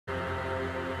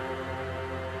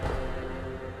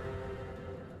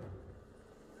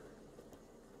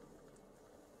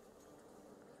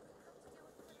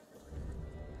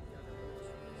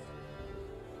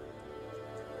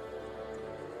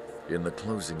In the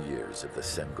closing years of the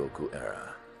Sengoku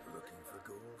era,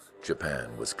 Japan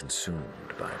was consumed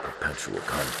by perpetual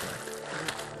conflict.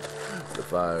 The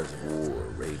fires of war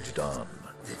raged on,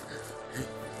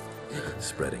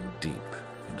 spreading deep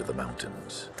into the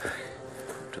mountains,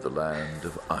 to the land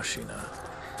of Ashina.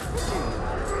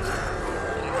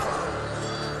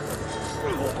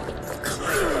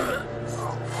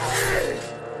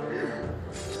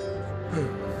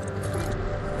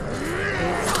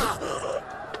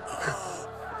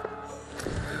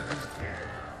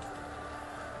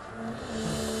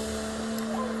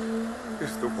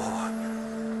 Is the war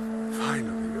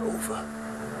finally over?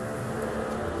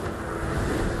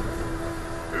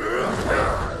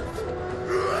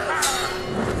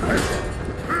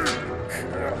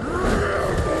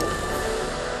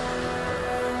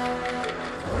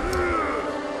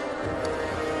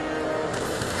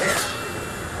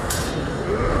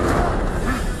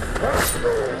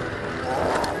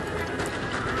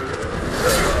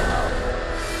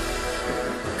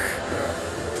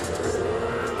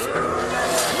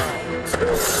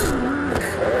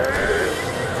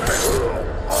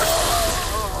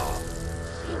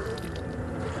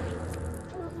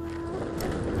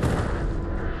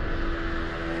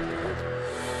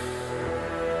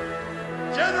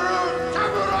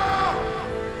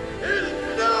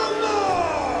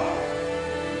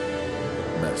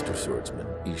 Master swordsman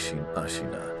Isshin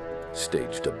Ashina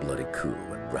staged a bloody coup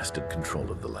and wrested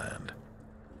control of the land.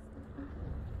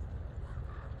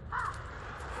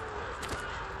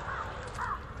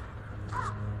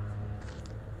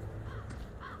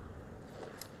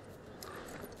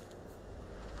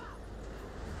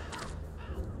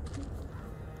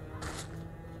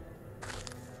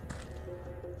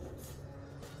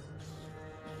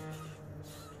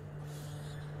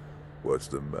 What's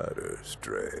the matter,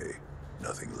 Stray?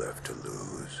 Nothing left to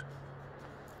lose?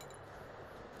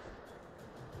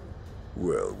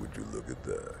 Well, would you look at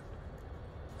that?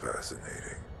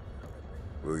 Fascinating.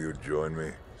 Will you join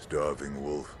me, starving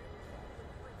wolf?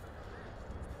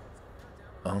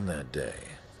 On that day,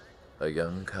 a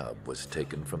young cub was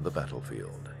taken from the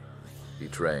battlefield. He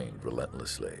trained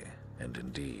relentlessly, and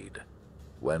indeed,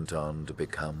 went on to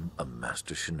become a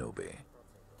master shinobi.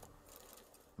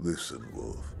 Listen,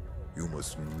 Wolf. You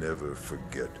must never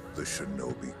forget the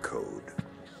Shinobi Code.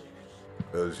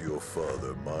 As your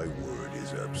father, my word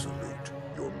is absolute.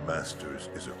 Your master's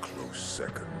is a close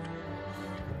second.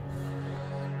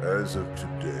 As of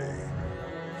today,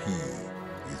 he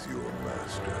is your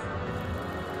master.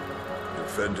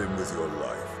 Defend him with your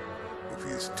life. If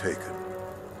he is taken,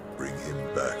 bring him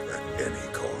back at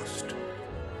any cost.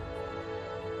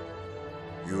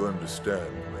 You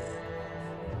understand me,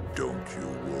 don't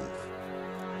you, Wolf?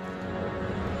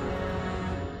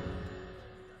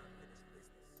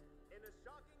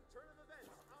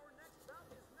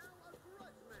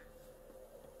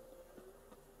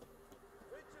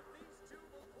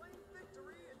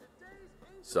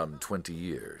 Some 20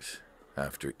 years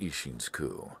after Isshin's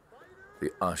coup,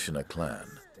 the Ashina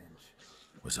clan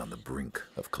was on the brink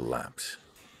of collapse.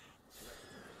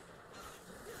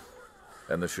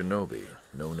 And the shinobi,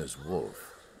 known as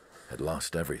Wolf, had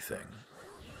lost everything.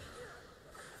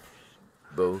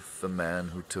 Both the man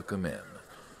who took him in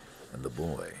and the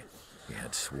boy he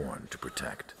had sworn to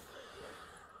protect.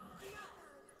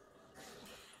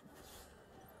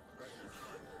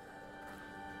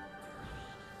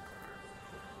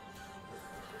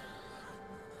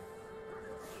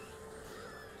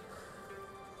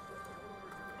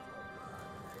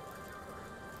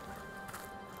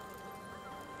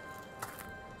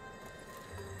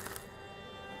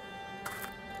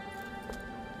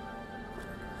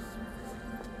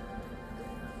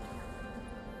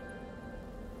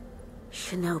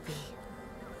 Shinobi,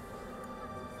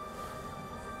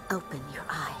 open your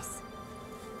eyes.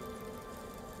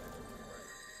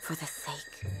 For the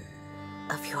sake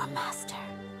of your master.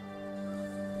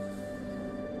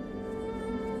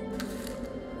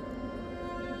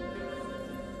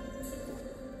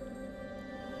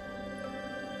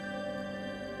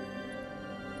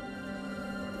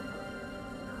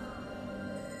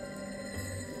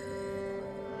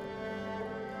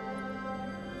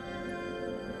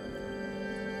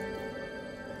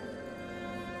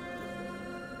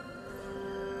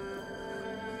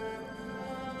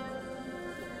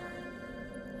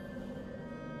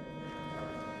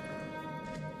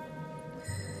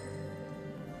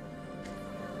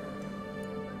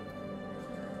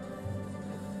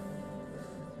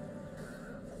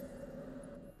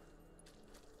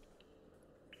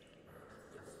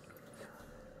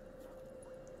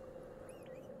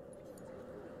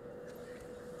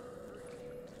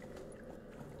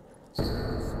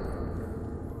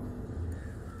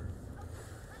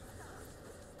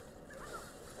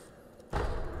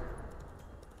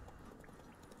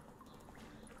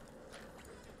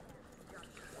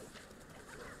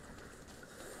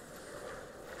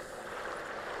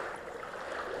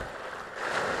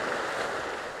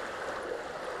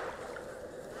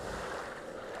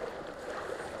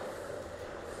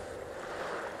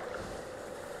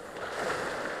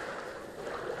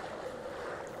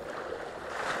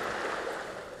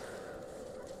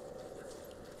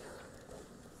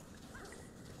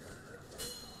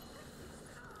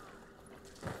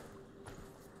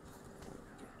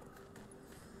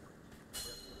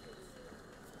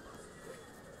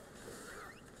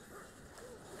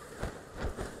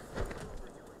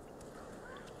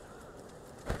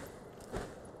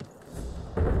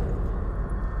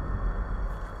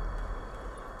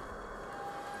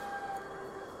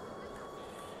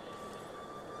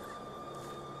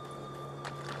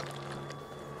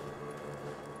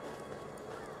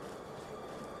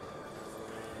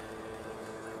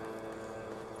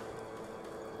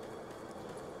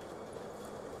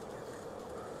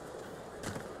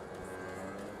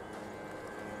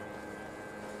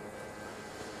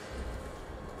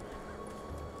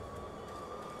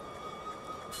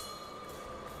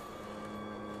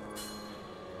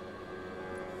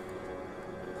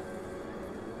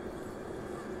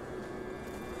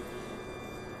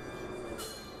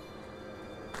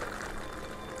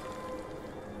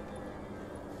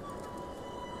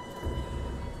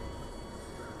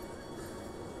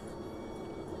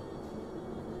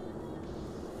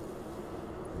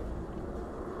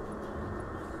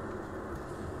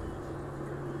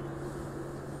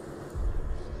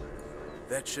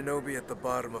 That shinobi at the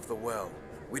bottom of the well.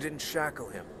 We didn't shackle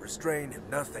him, restrain him,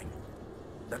 nothing.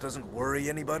 That doesn't worry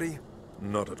anybody?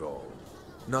 Not at all.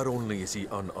 Not only is he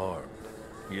unarmed,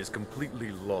 he has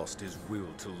completely lost his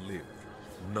will to live.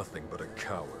 Nothing but a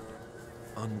coward.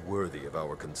 Unworthy of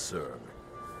our concern.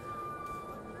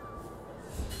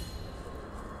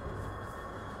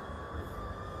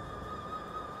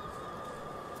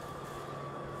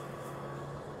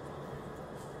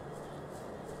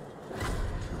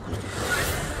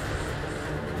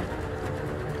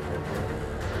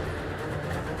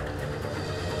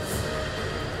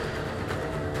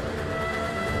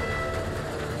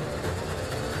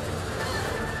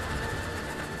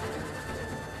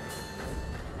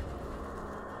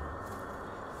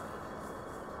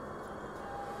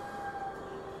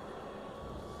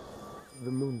 The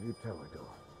Moonview Tower door.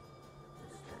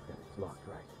 Let's check that it's locked,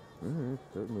 right?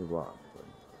 It's certainly locked,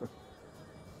 but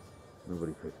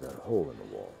nobody fixed that hole in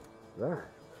the wall. That?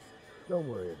 Don't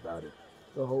worry about it.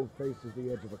 The hole faces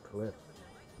the edge of a cliff.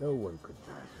 No one could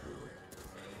pass through it.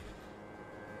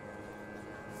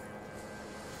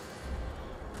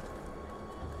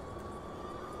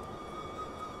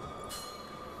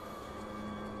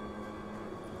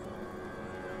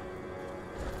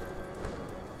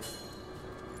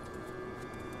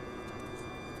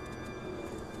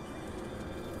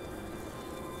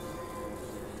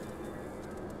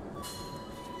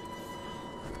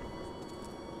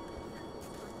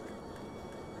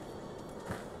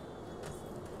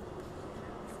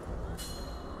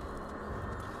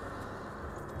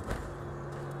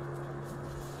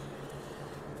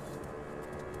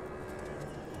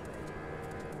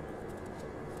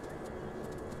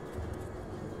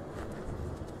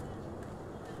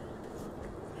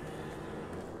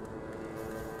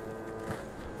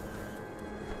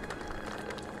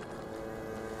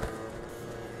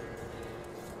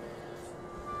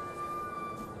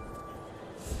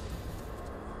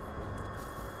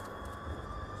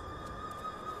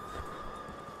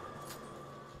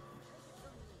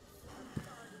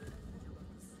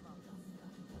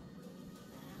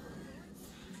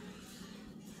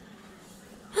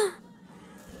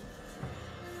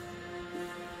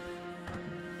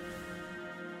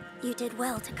 You did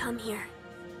well to come here.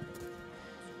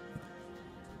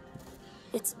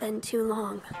 It's been too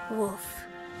long, Wolf.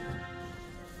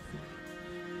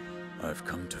 I've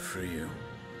come to free you,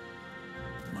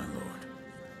 my lord.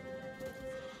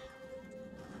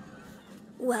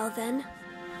 Well then.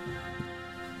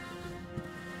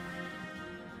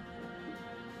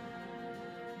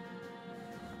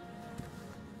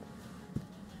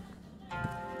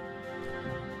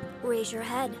 Raise your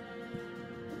head.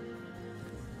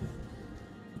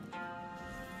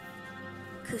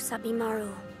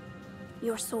 Kusabimaru,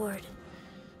 your sword.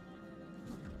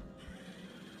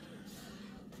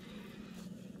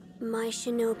 My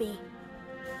shinobi.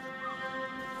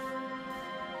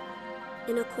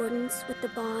 In accordance with the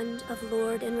bond of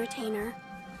Lord and Retainer,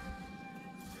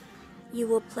 you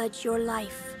will pledge your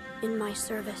life in my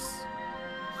service.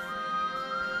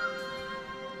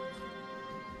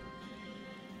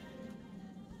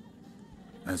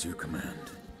 As you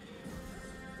command.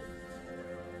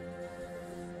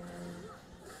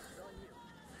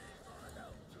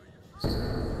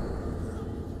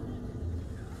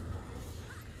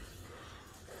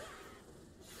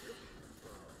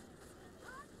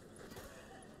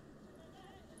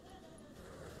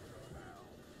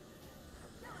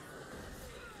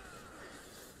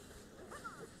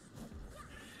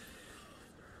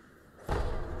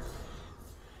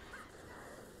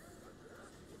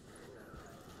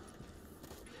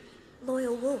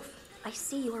 Loyal Wolf, I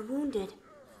see you are wounded.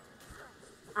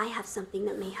 I have something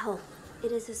that may help.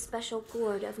 It is a special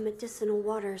gourd of medicinal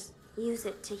waters. Use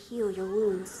it to heal your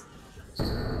wounds.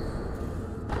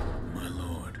 My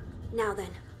lord. Now then,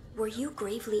 were you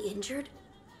gravely injured?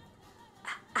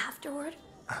 Afterward?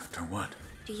 After what?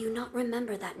 Do you not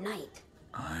remember that night?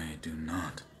 I do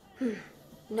not.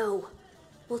 No.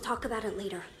 We'll talk about it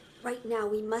later. Right now,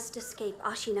 we must escape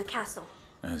Ashina Castle.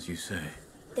 As you say.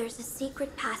 There's a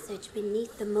secret passage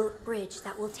beneath the moat bridge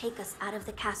that will take us out of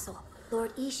the castle.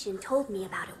 Lord Isshin told me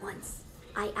about it once.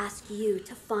 I ask you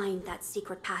to find that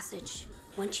secret passage.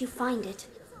 Once you find it,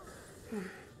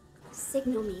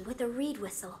 signal me with a reed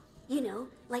whistle. You know,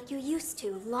 like you used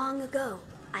to long ago.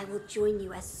 I will join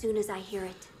you as soon as I hear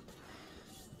it.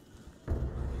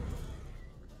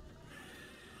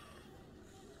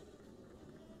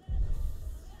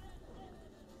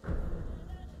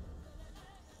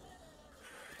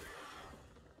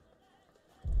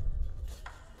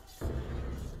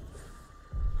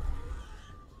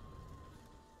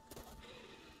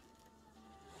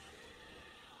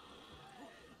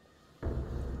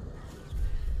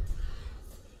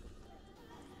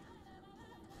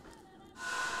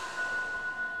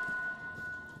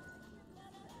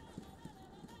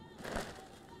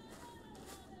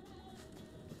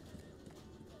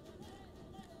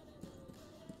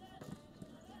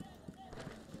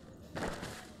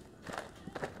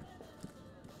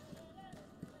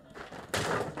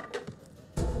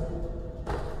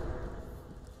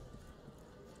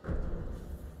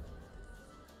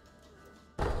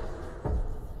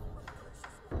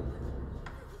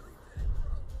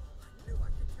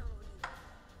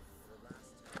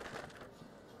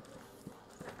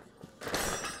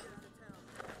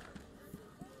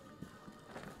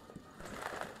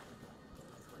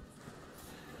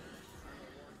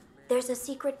 There's a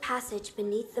secret passage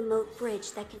beneath the moat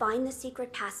bridge that can find the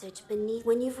secret passage beneath.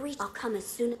 When you've reached, I'll come as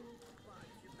soon.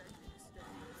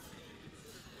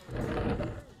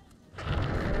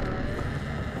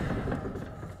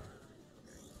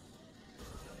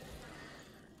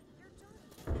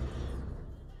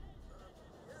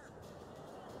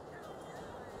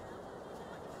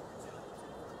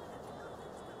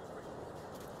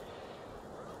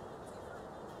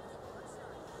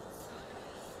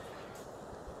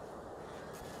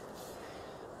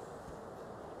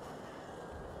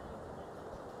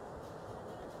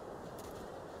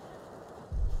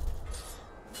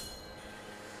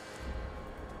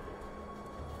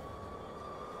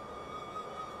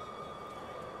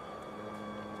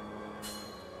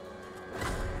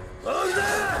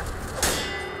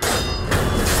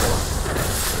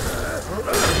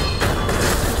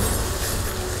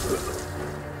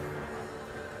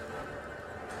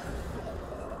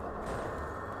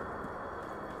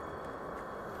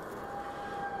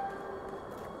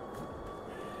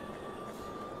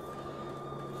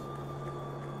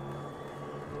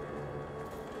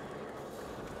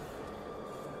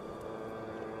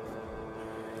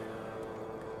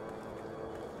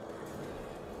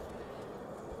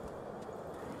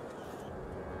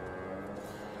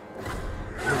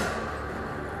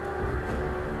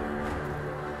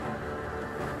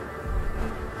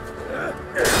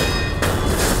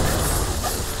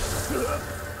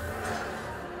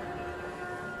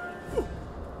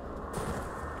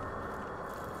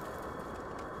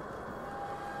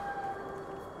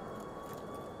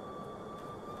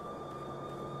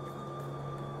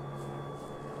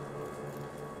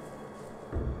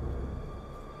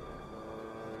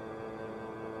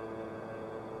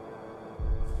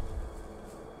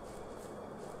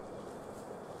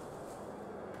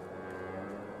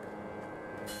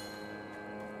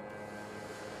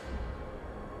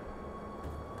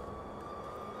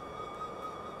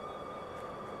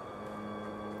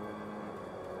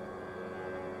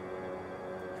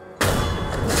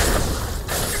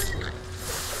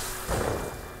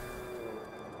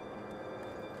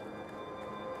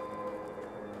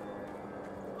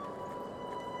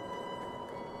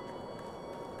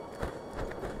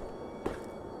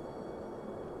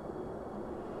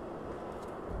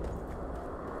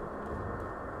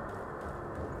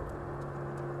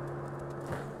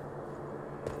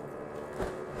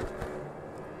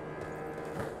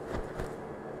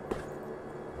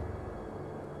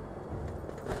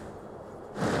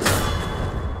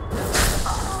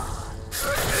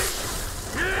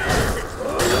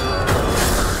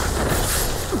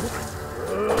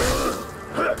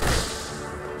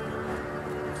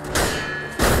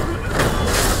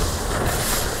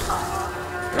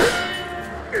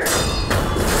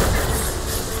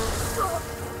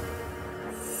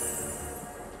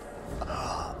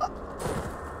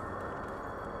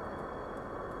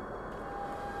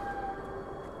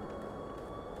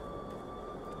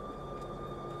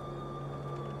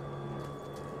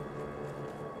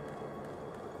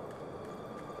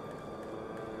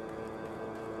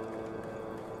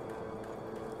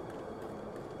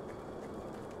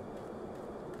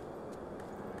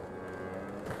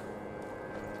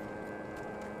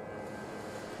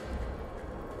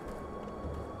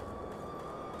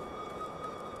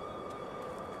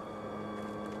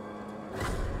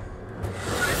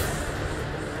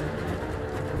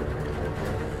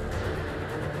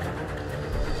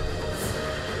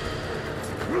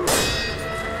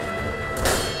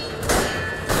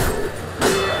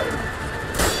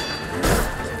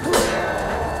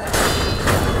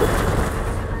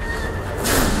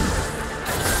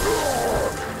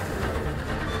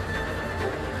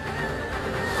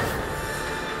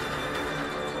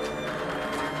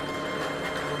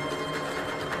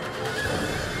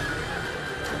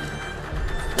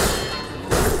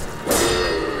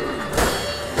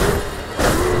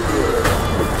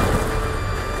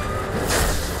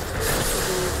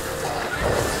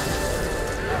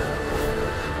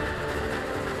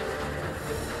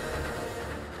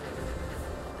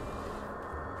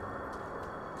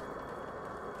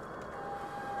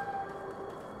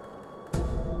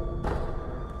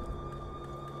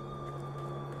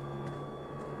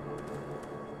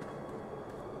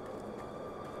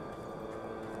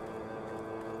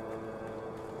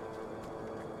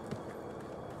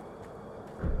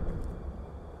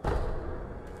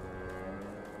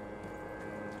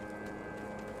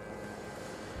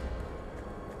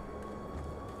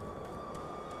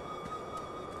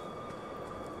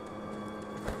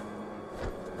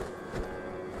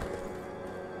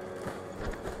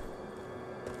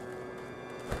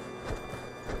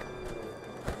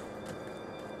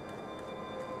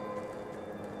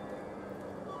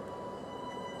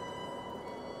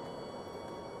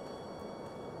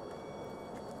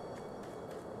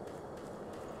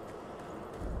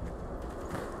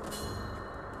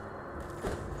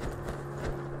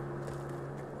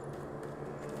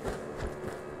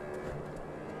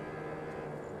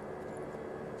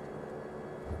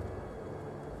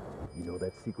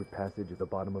 that secret passage at the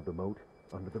bottom of the moat,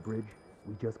 under the bridge?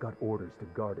 We just got orders to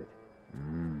guard it.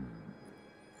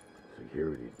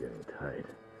 Security's getting tight.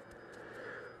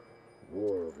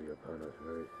 War will be upon us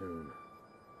very soon.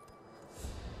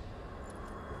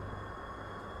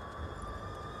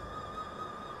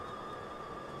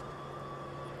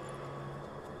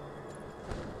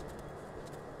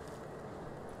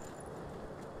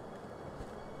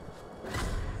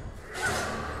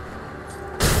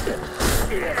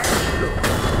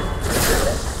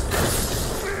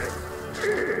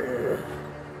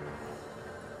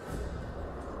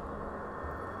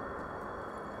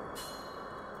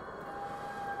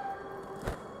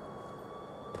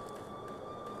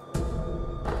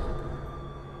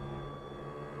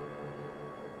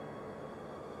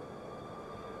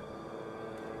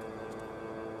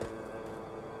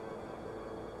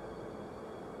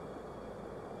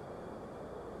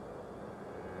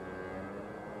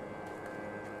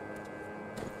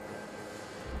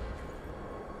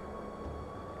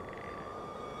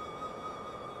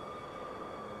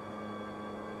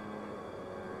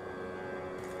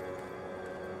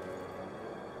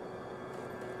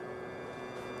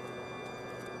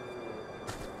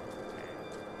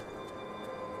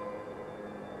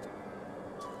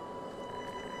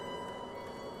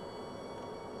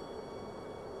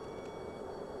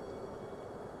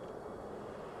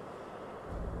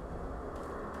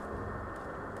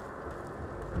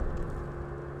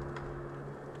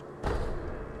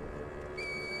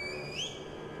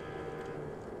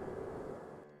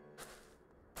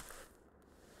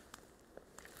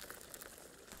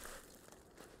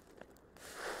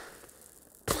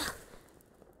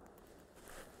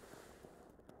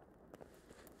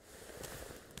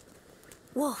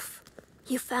 Wolf,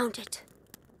 you found it.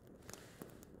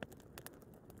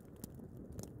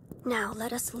 Now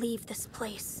let us leave this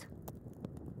place.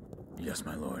 Yes,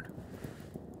 my lord.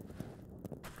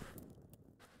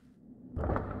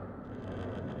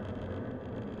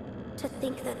 To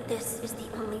think that this is the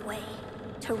only way,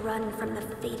 to run from the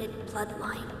fated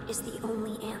bloodline, is the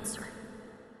only answer.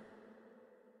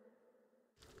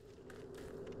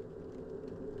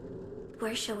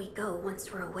 Where shall we go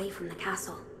once we're away from the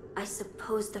castle? I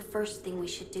suppose the first thing we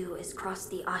should do is cross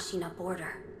the Ashina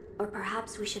border. Or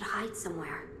perhaps we should hide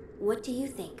somewhere. What do you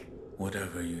think?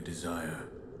 Whatever you desire.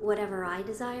 Whatever I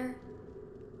desire?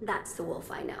 That's the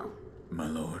wolf I know. My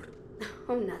lord.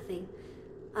 Oh, nothing.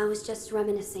 I was just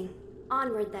reminiscing.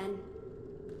 Onward, then.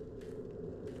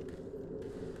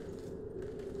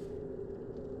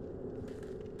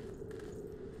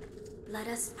 Let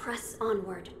us press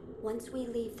onward. Once we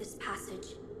leave this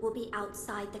passage, we'll be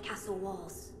outside the castle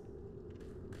walls.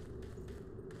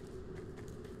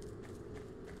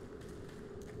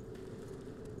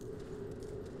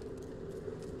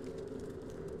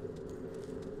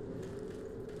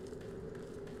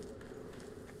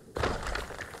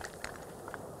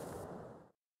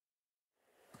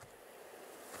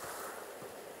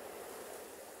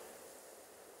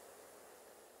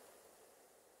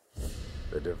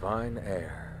 The divine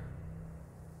heir.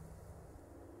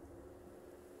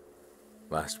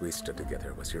 Last we stood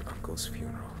together was your uncle's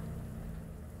funeral.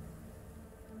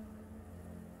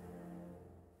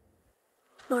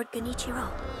 Lord Genichiro.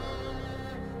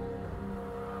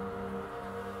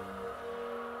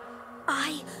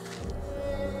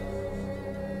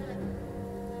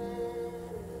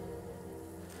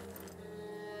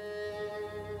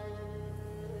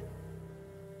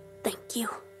 Thank you.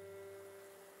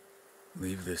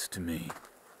 Leave this to me.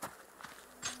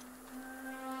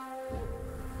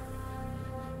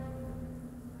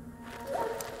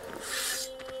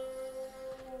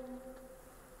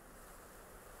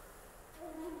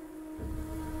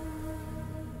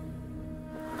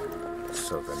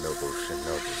 So the noble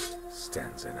Shinobi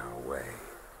stands in our way.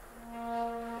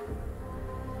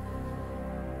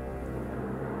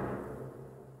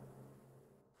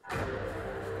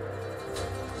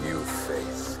 You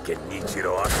face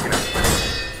Genichiro Ashina.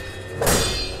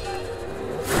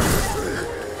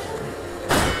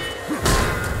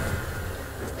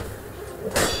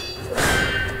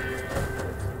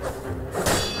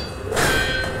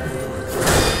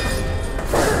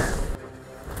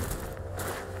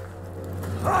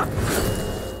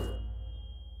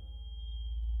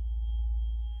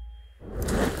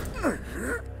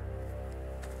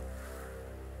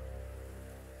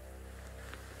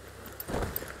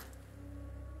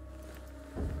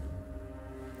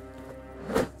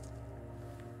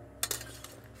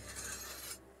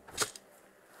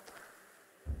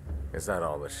 Is that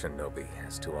all the Shinobi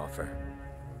has to offer?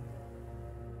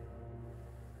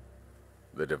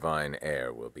 The divine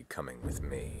heir will be coming with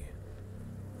me.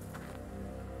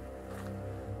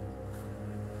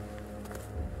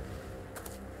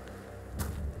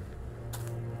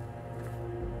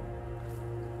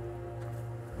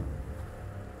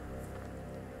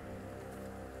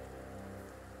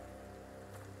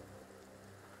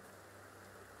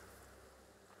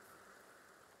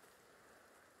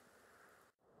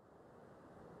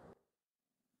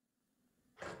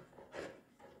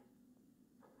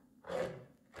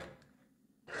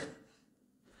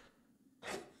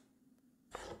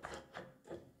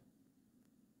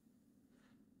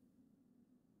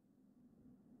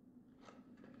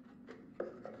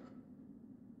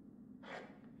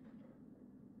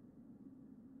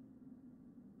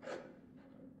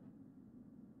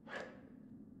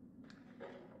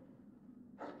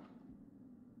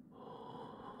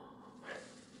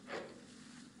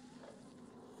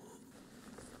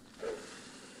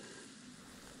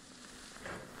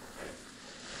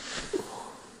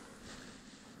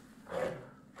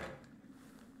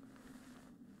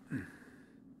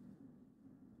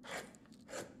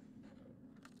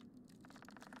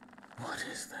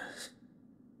 is this?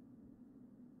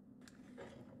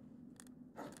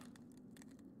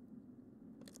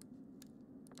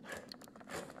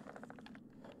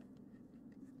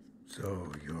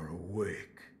 So you're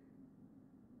awake.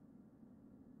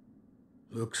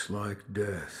 Looks like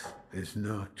death is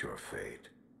not your fate.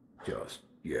 Just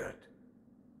yet.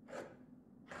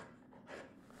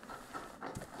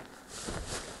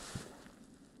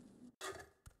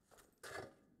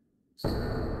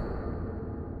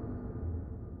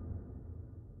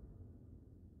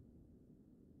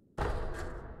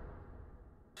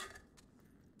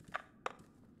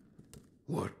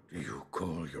 What do you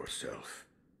call yourself?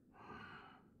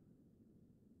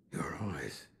 Your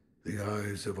eyes. The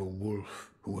eyes of a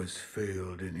wolf who has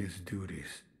failed in his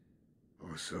duties.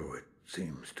 Or so it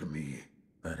seems to me.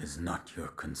 That is not your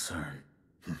concern.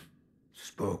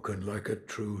 Spoken like a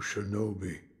true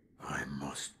shinobi. I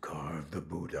must carve the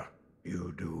Buddha.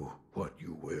 You do what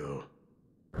you will.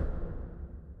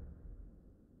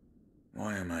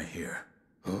 Why am I here?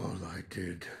 All I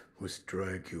did was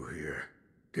drag you here.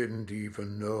 Didn't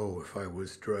even know if I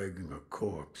was dragging a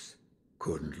corpse.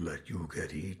 Couldn't let you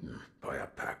get eaten by a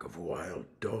pack of wild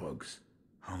dogs.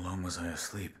 How long was I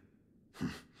asleep?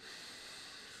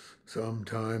 Some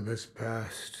time has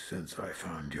passed since I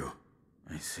found you.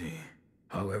 I see.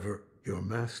 However, your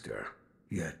master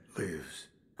yet lives.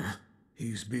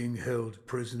 He's being held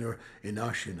prisoner in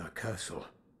Ashina Castle.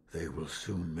 They will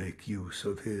soon make use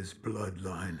of his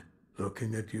bloodline.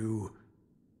 Looking at you,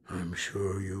 I'm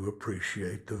sure you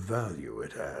appreciate the value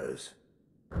it has.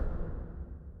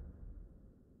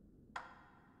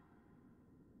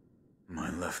 My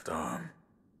left arm.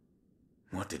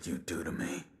 What did you do to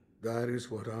me? That is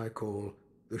what I call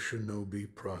the Shinobi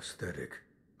prosthetic.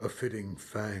 A fitting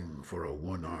fang for a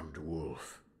one-armed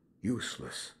wolf.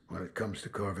 Useless when it comes to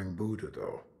carving Buddha,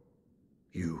 though.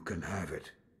 You can have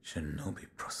it. Shinobi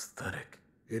prosthetic?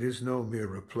 It is no mere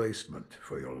replacement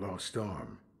for your lost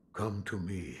arm. Come to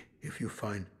me if you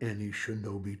find any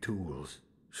Shinobi tools.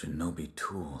 Shinobi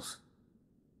tools?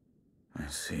 I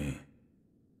see.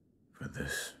 For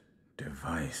this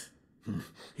device.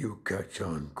 You catch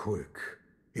on quick.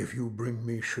 If you bring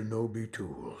me Shinobi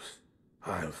tools,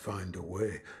 I'll find a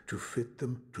way to fit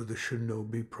them to the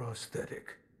Shinobi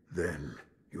prosthetic. Then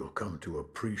you'll come to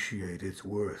appreciate its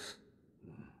worth.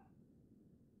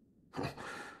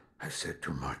 I've said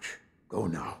too much. Go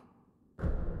now.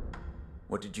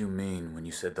 What did you mean when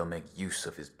you said they'll make use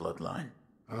of his bloodline?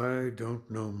 I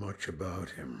don't know much about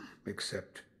him,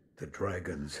 except the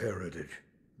dragon's heritage.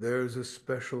 There's a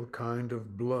special kind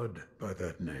of blood by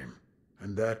that name,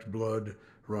 and that blood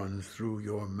runs through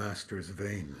your master's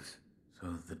veins. So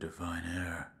the divine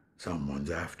heir. Someone's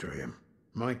after him.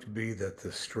 Might be that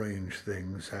the strange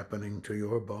things happening to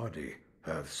your body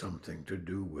have something to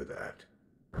do with that.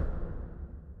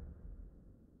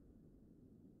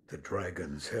 The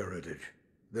dragon's heritage.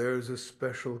 There's a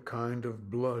special kind of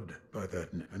blood by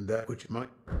that name, and that which might...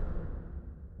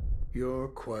 You're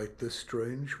quite the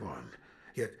strange one.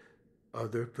 Yet,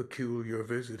 other peculiar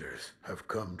visitors have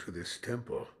come to this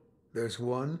temple. There's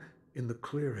one in the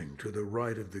clearing to the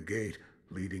right of the gate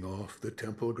leading off the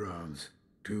temple grounds.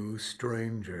 Two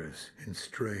strangers in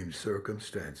strange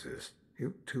circumstances.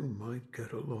 You two might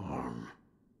get along.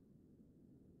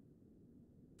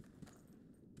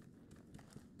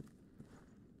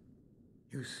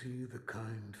 You see the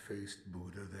kind-faced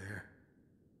Buddha there?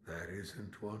 That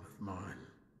isn't one of mine.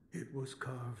 It was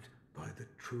carved by the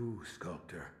true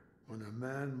sculptor. When a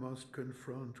man must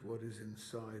confront what is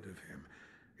inside of him,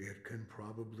 it can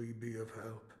probably be of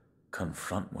help.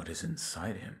 Confront what is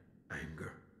inside him?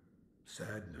 Anger,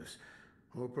 sadness,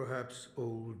 or perhaps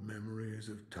old memories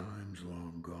of times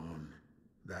long gone.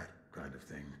 That kind of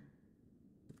thing.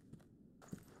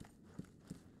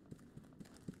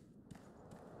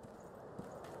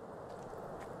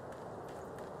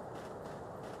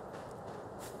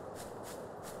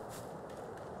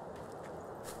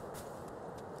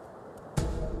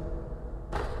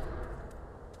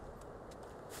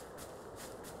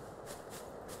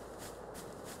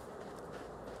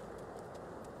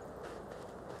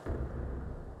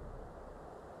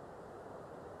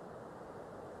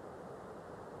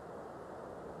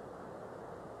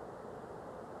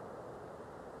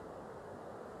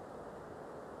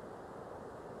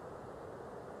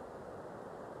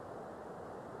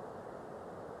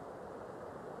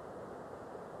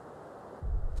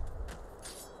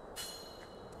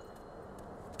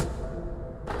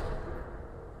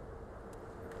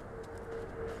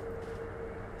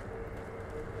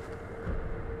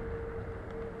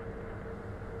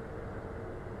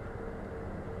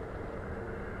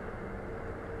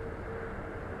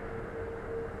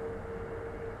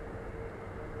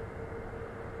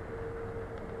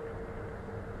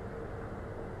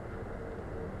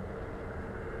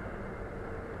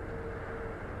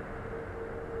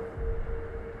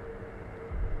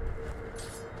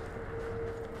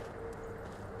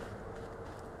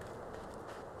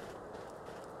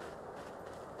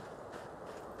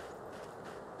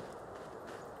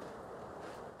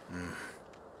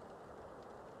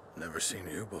 Never seen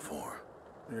you before.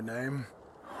 Your name?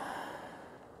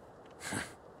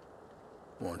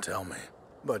 Won't tell me.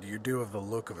 But you do have the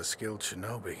look of a skilled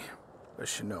shinobi. A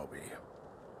shinobi.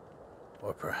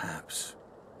 Or perhaps...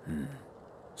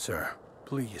 Sir,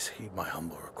 please heed my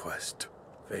humble request.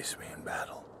 Face me in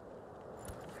battle.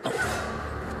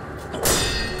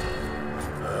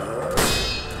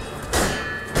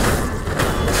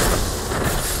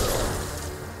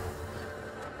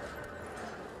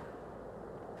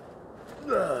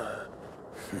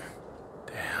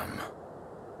 Damn.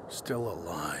 Still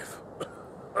alive.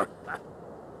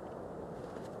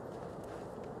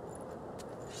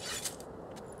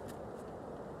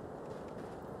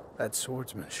 That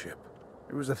swordsmanship.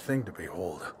 It was a thing to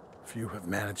behold. Few have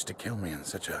managed to kill me in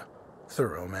such a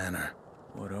thorough manner.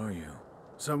 What are you?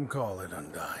 Some call it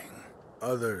undying.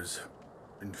 Others,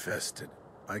 infested.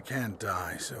 I can't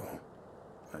die, so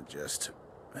I just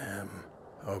am.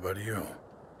 How about you?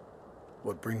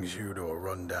 What brings you to a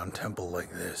run-down temple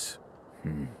like this?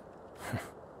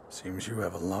 Seems you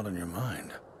have a lot on your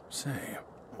mind. Say,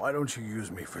 why don't you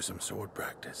use me for some sword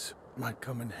practice? Might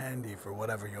come in handy for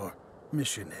whatever your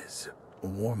mission is. A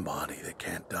warm body that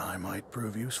can't die might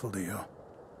prove useful to you.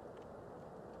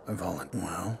 I volunteer.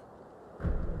 Well?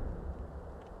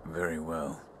 Very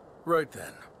well. Right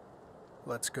then.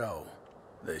 Let's go.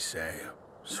 They say,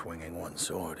 swinging one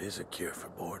sword is a cure for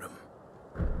boredom.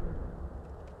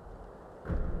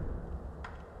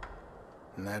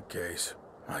 In that case,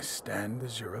 I stand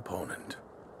as your opponent.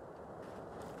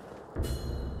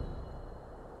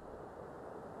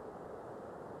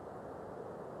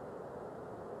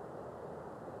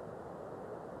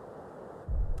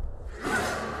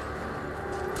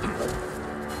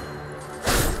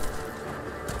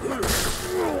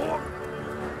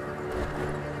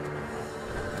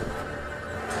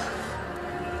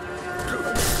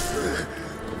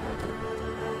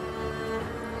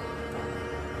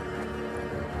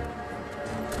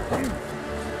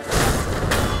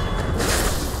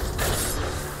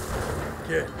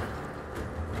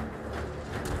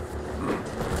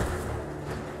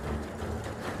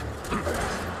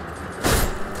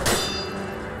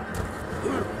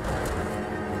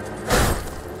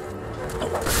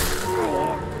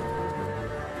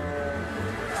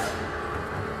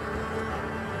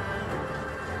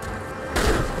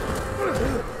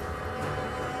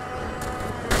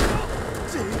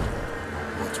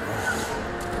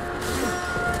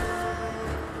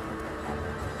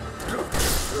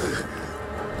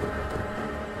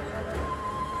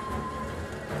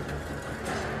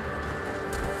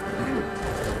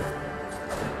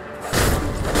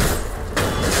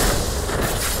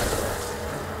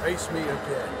 Face me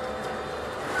again.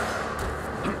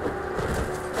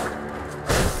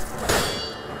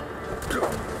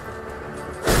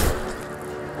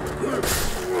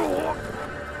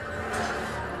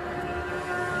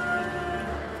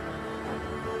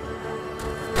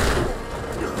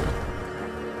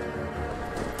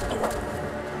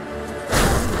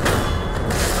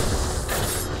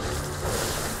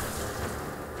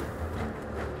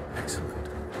 Excellent.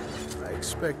 I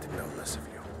expected no less of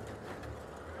you.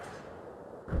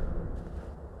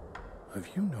 Have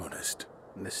you noticed?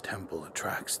 This temple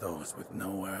attracts those with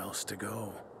nowhere else to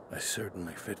go. I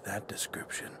certainly fit that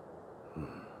description.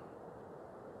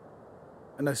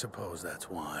 And I suppose that's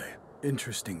why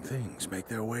interesting things make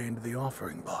their way into the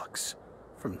offering box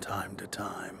from time to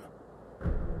time.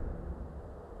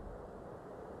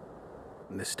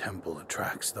 This temple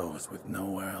attracts those with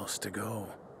nowhere else to go.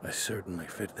 I certainly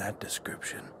fit that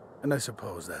description. And I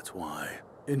suppose that's why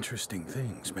interesting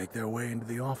things make their way into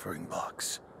the offering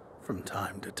box from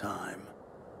time to time.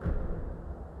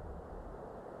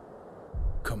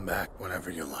 Come back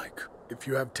whenever you like. If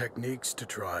you have techniques to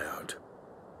try out,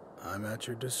 I'm at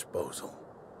your disposal.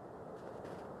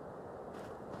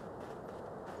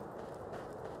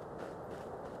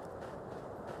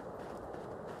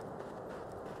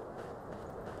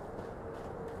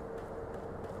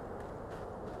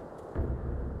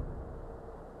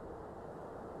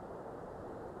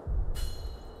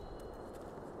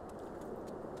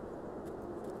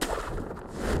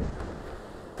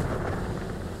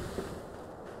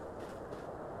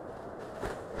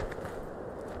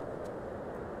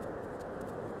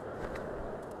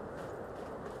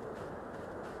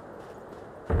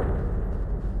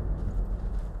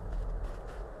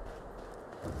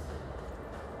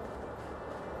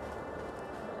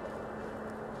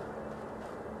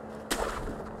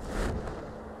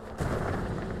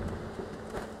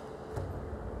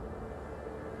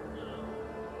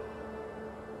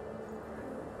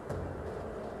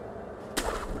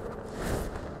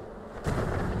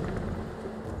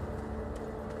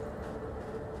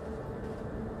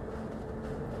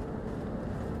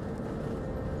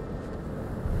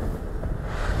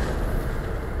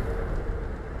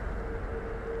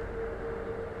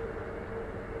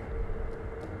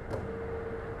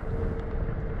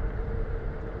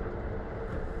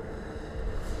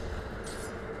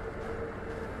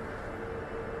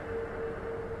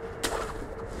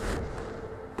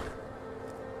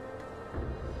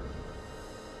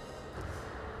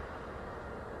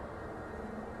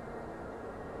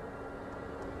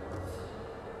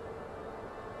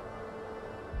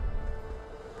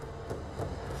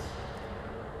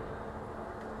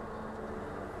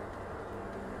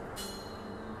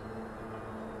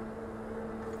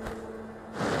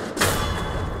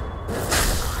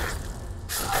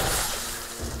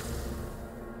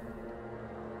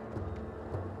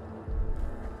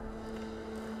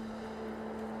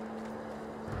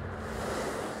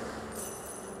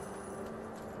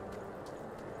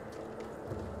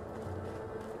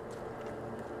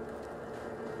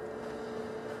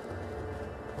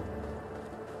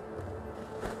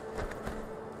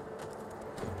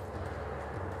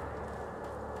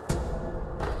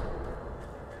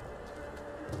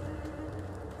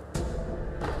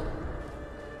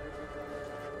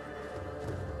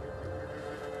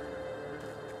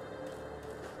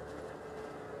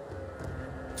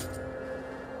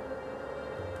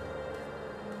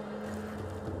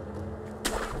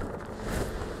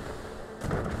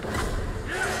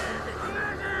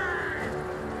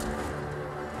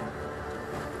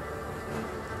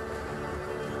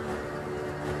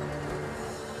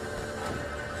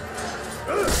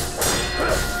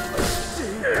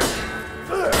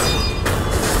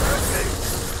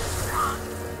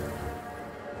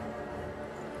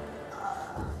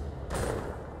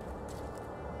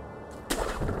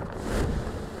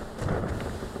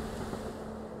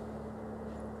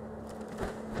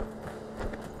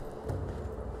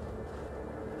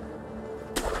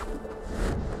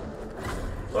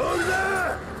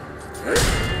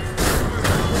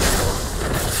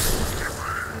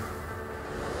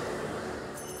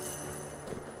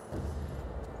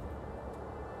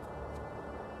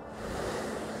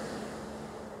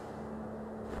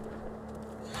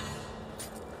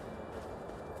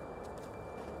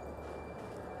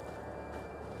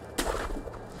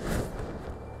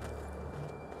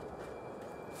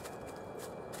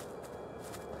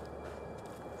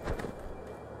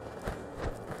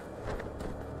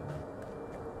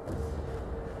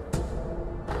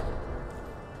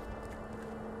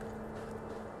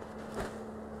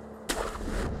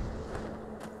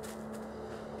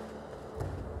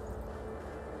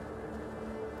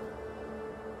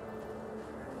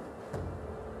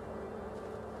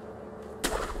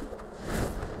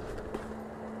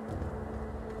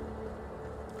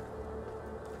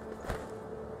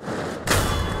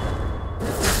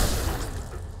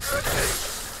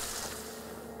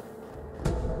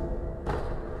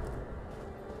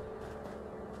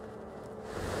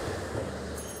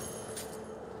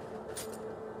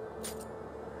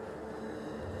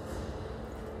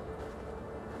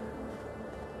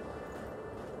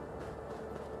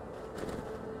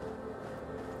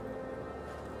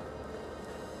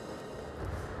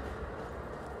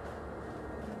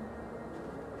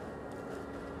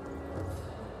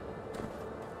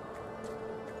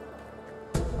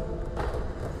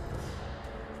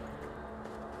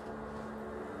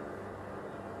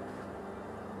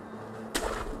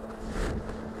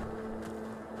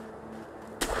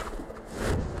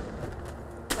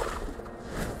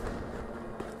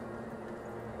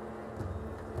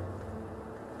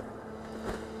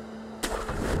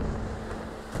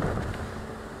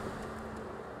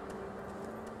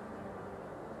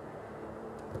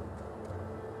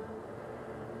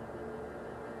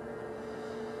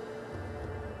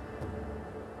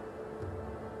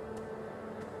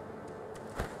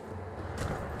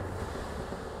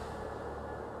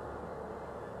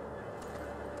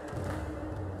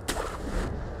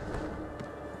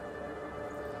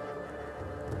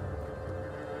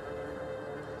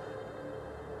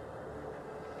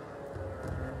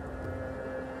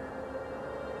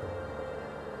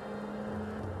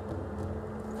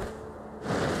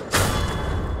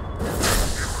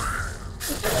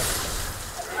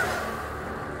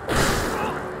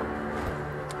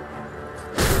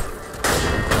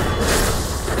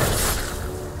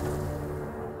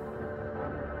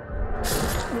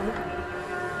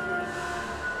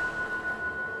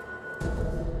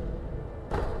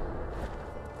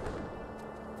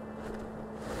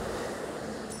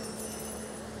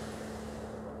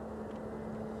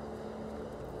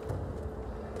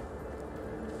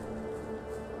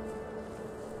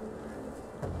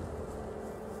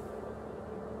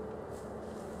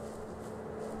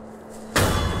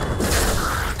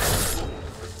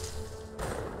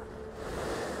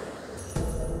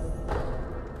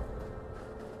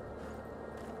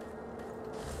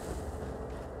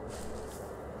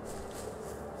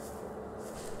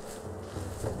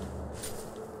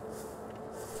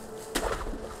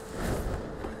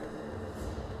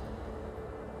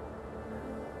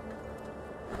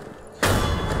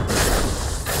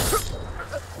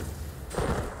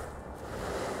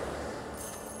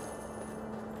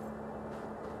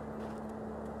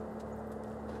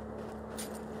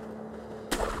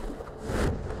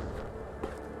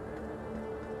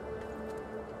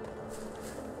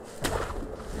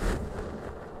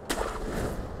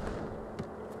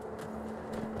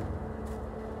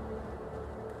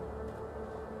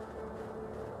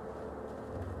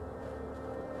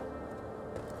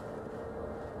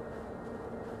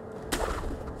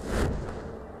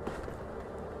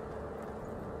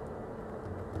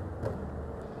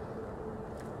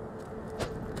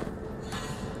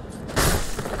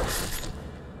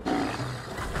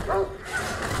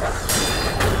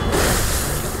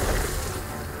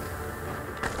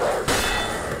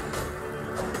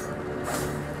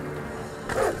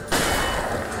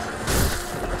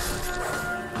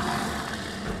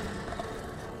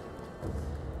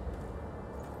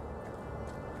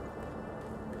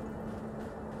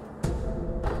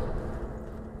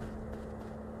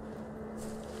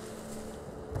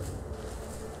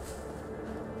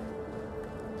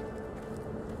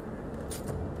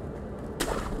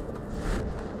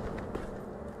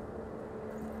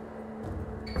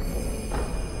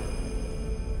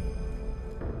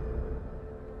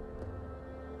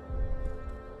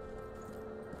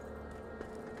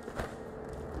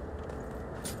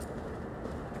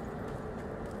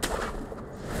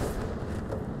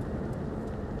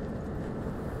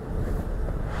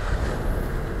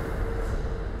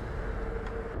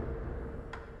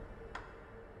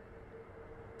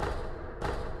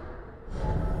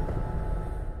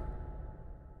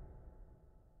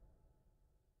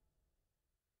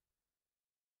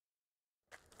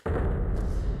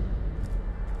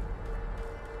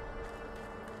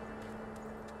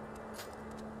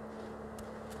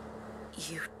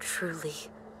 You truly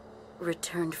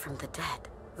returned from the dead.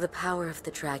 The power of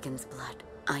the dragon's blood.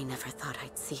 I never thought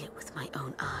I'd see it with my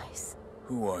own eyes.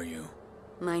 Who are you?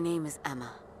 My name is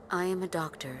Emma. I am a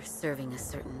doctor serving a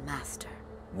certain master.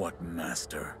 What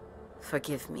master?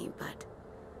 Forgive me, but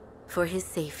for his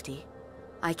safety,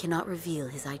 I cannot reveal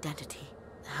his identity.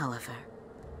 However,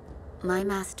 my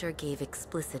master gave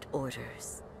explicit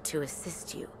orders to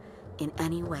assist you in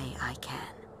any way I can.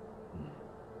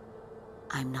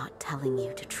 I'm not telling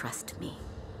you to trust me.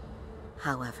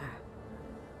 However,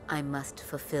 I must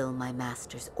fulfill my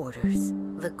master's orders.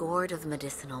 The gourd of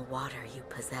medicinal water you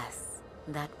possess,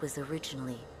 that was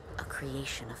originally a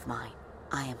creation of mine.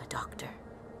 I am a doctor,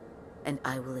 and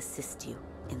I will assist you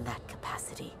in that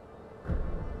capacity.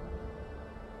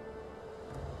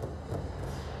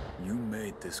 You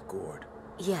made this gourd?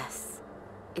 Yes.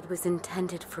 It was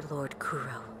intended for Lord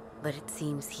Kuro, but it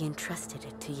seems he entrusted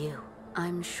it to you.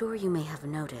 I'm sure you may have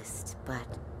noticed, but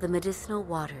the medicinal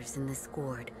waters in this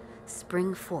gourd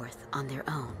spring forth on their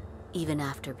own. Even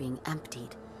after being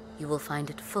emptied, you will find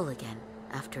it full again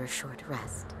after a short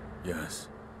rest. Yes.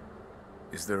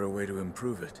 Is there a way to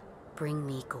improve it? Bring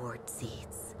me gourd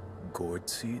seeds. Gourd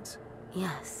seeds?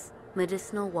 Yes.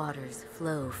 Medicinal waters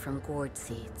flow from gourd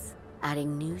seeds.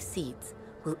 Adding new seeds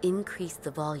will increase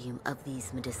the volume of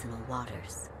these medicinal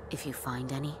waters. If you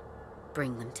find any,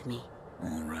 bring them to me.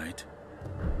 All right.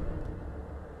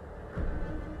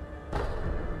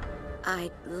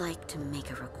 I'd like to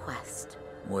make a request.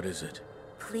 What is it?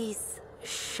 Please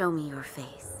show me your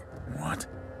face. What?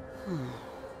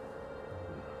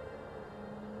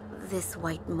 This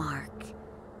white mark,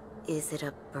 is it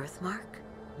a birthmark?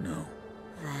 No.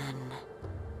 Then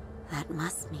that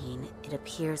must mean it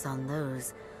appears on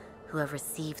those who have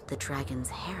received the dragon's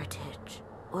heritage.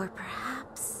 Or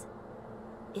perhaps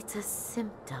it's a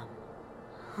symptom.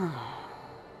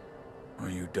 Are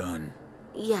you done?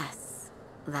 Yes,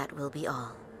 that will be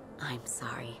all. I'm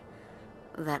sorry.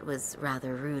 That was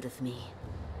rather rude of me.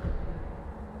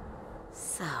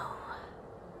 So,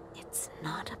 it's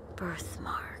not a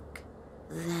birthmark.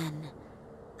 Then,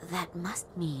 that must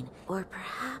mean, or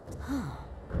perhaps,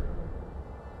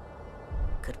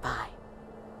 Goodbye.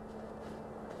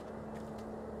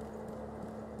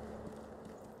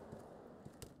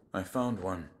 I found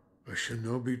one. A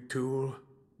shinobi tool?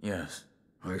 Yes.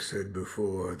 I said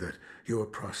before that your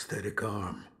prosthetic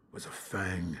arm was a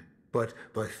fang, but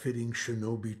by fitting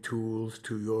shinobi tools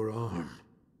to your arm,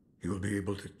 you'll be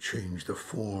able to change the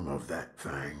form of that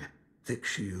fang. Thick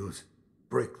shields,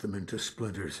 break them into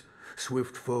splinters.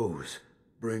 Swift foes,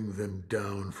 bring them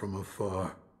down from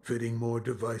afar. Fitting more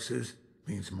devices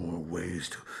means more ways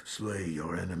to slay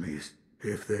your enemies.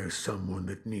 If there's someone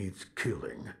that needs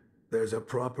killing, there's a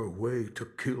proper way to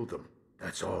kill them.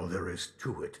 That's all there is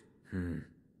to it.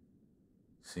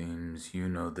 Seems you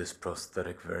know this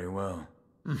prosthetic very well.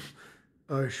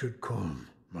 I should calm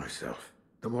myself.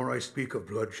 The more I speak of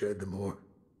bloodshed, the more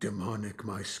demonic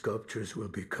my sculptures will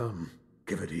become.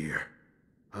 Give it ear.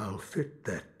 I'll fit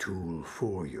that tool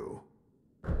for you.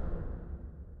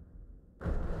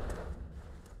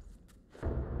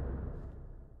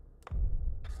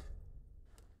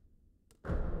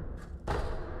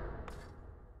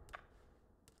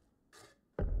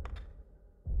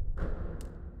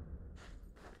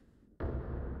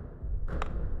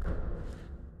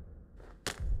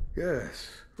 Yes,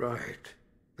 right.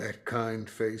 That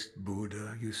kind-faced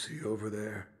Buddha you see over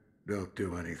there. Don't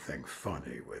do anything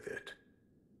funny with it.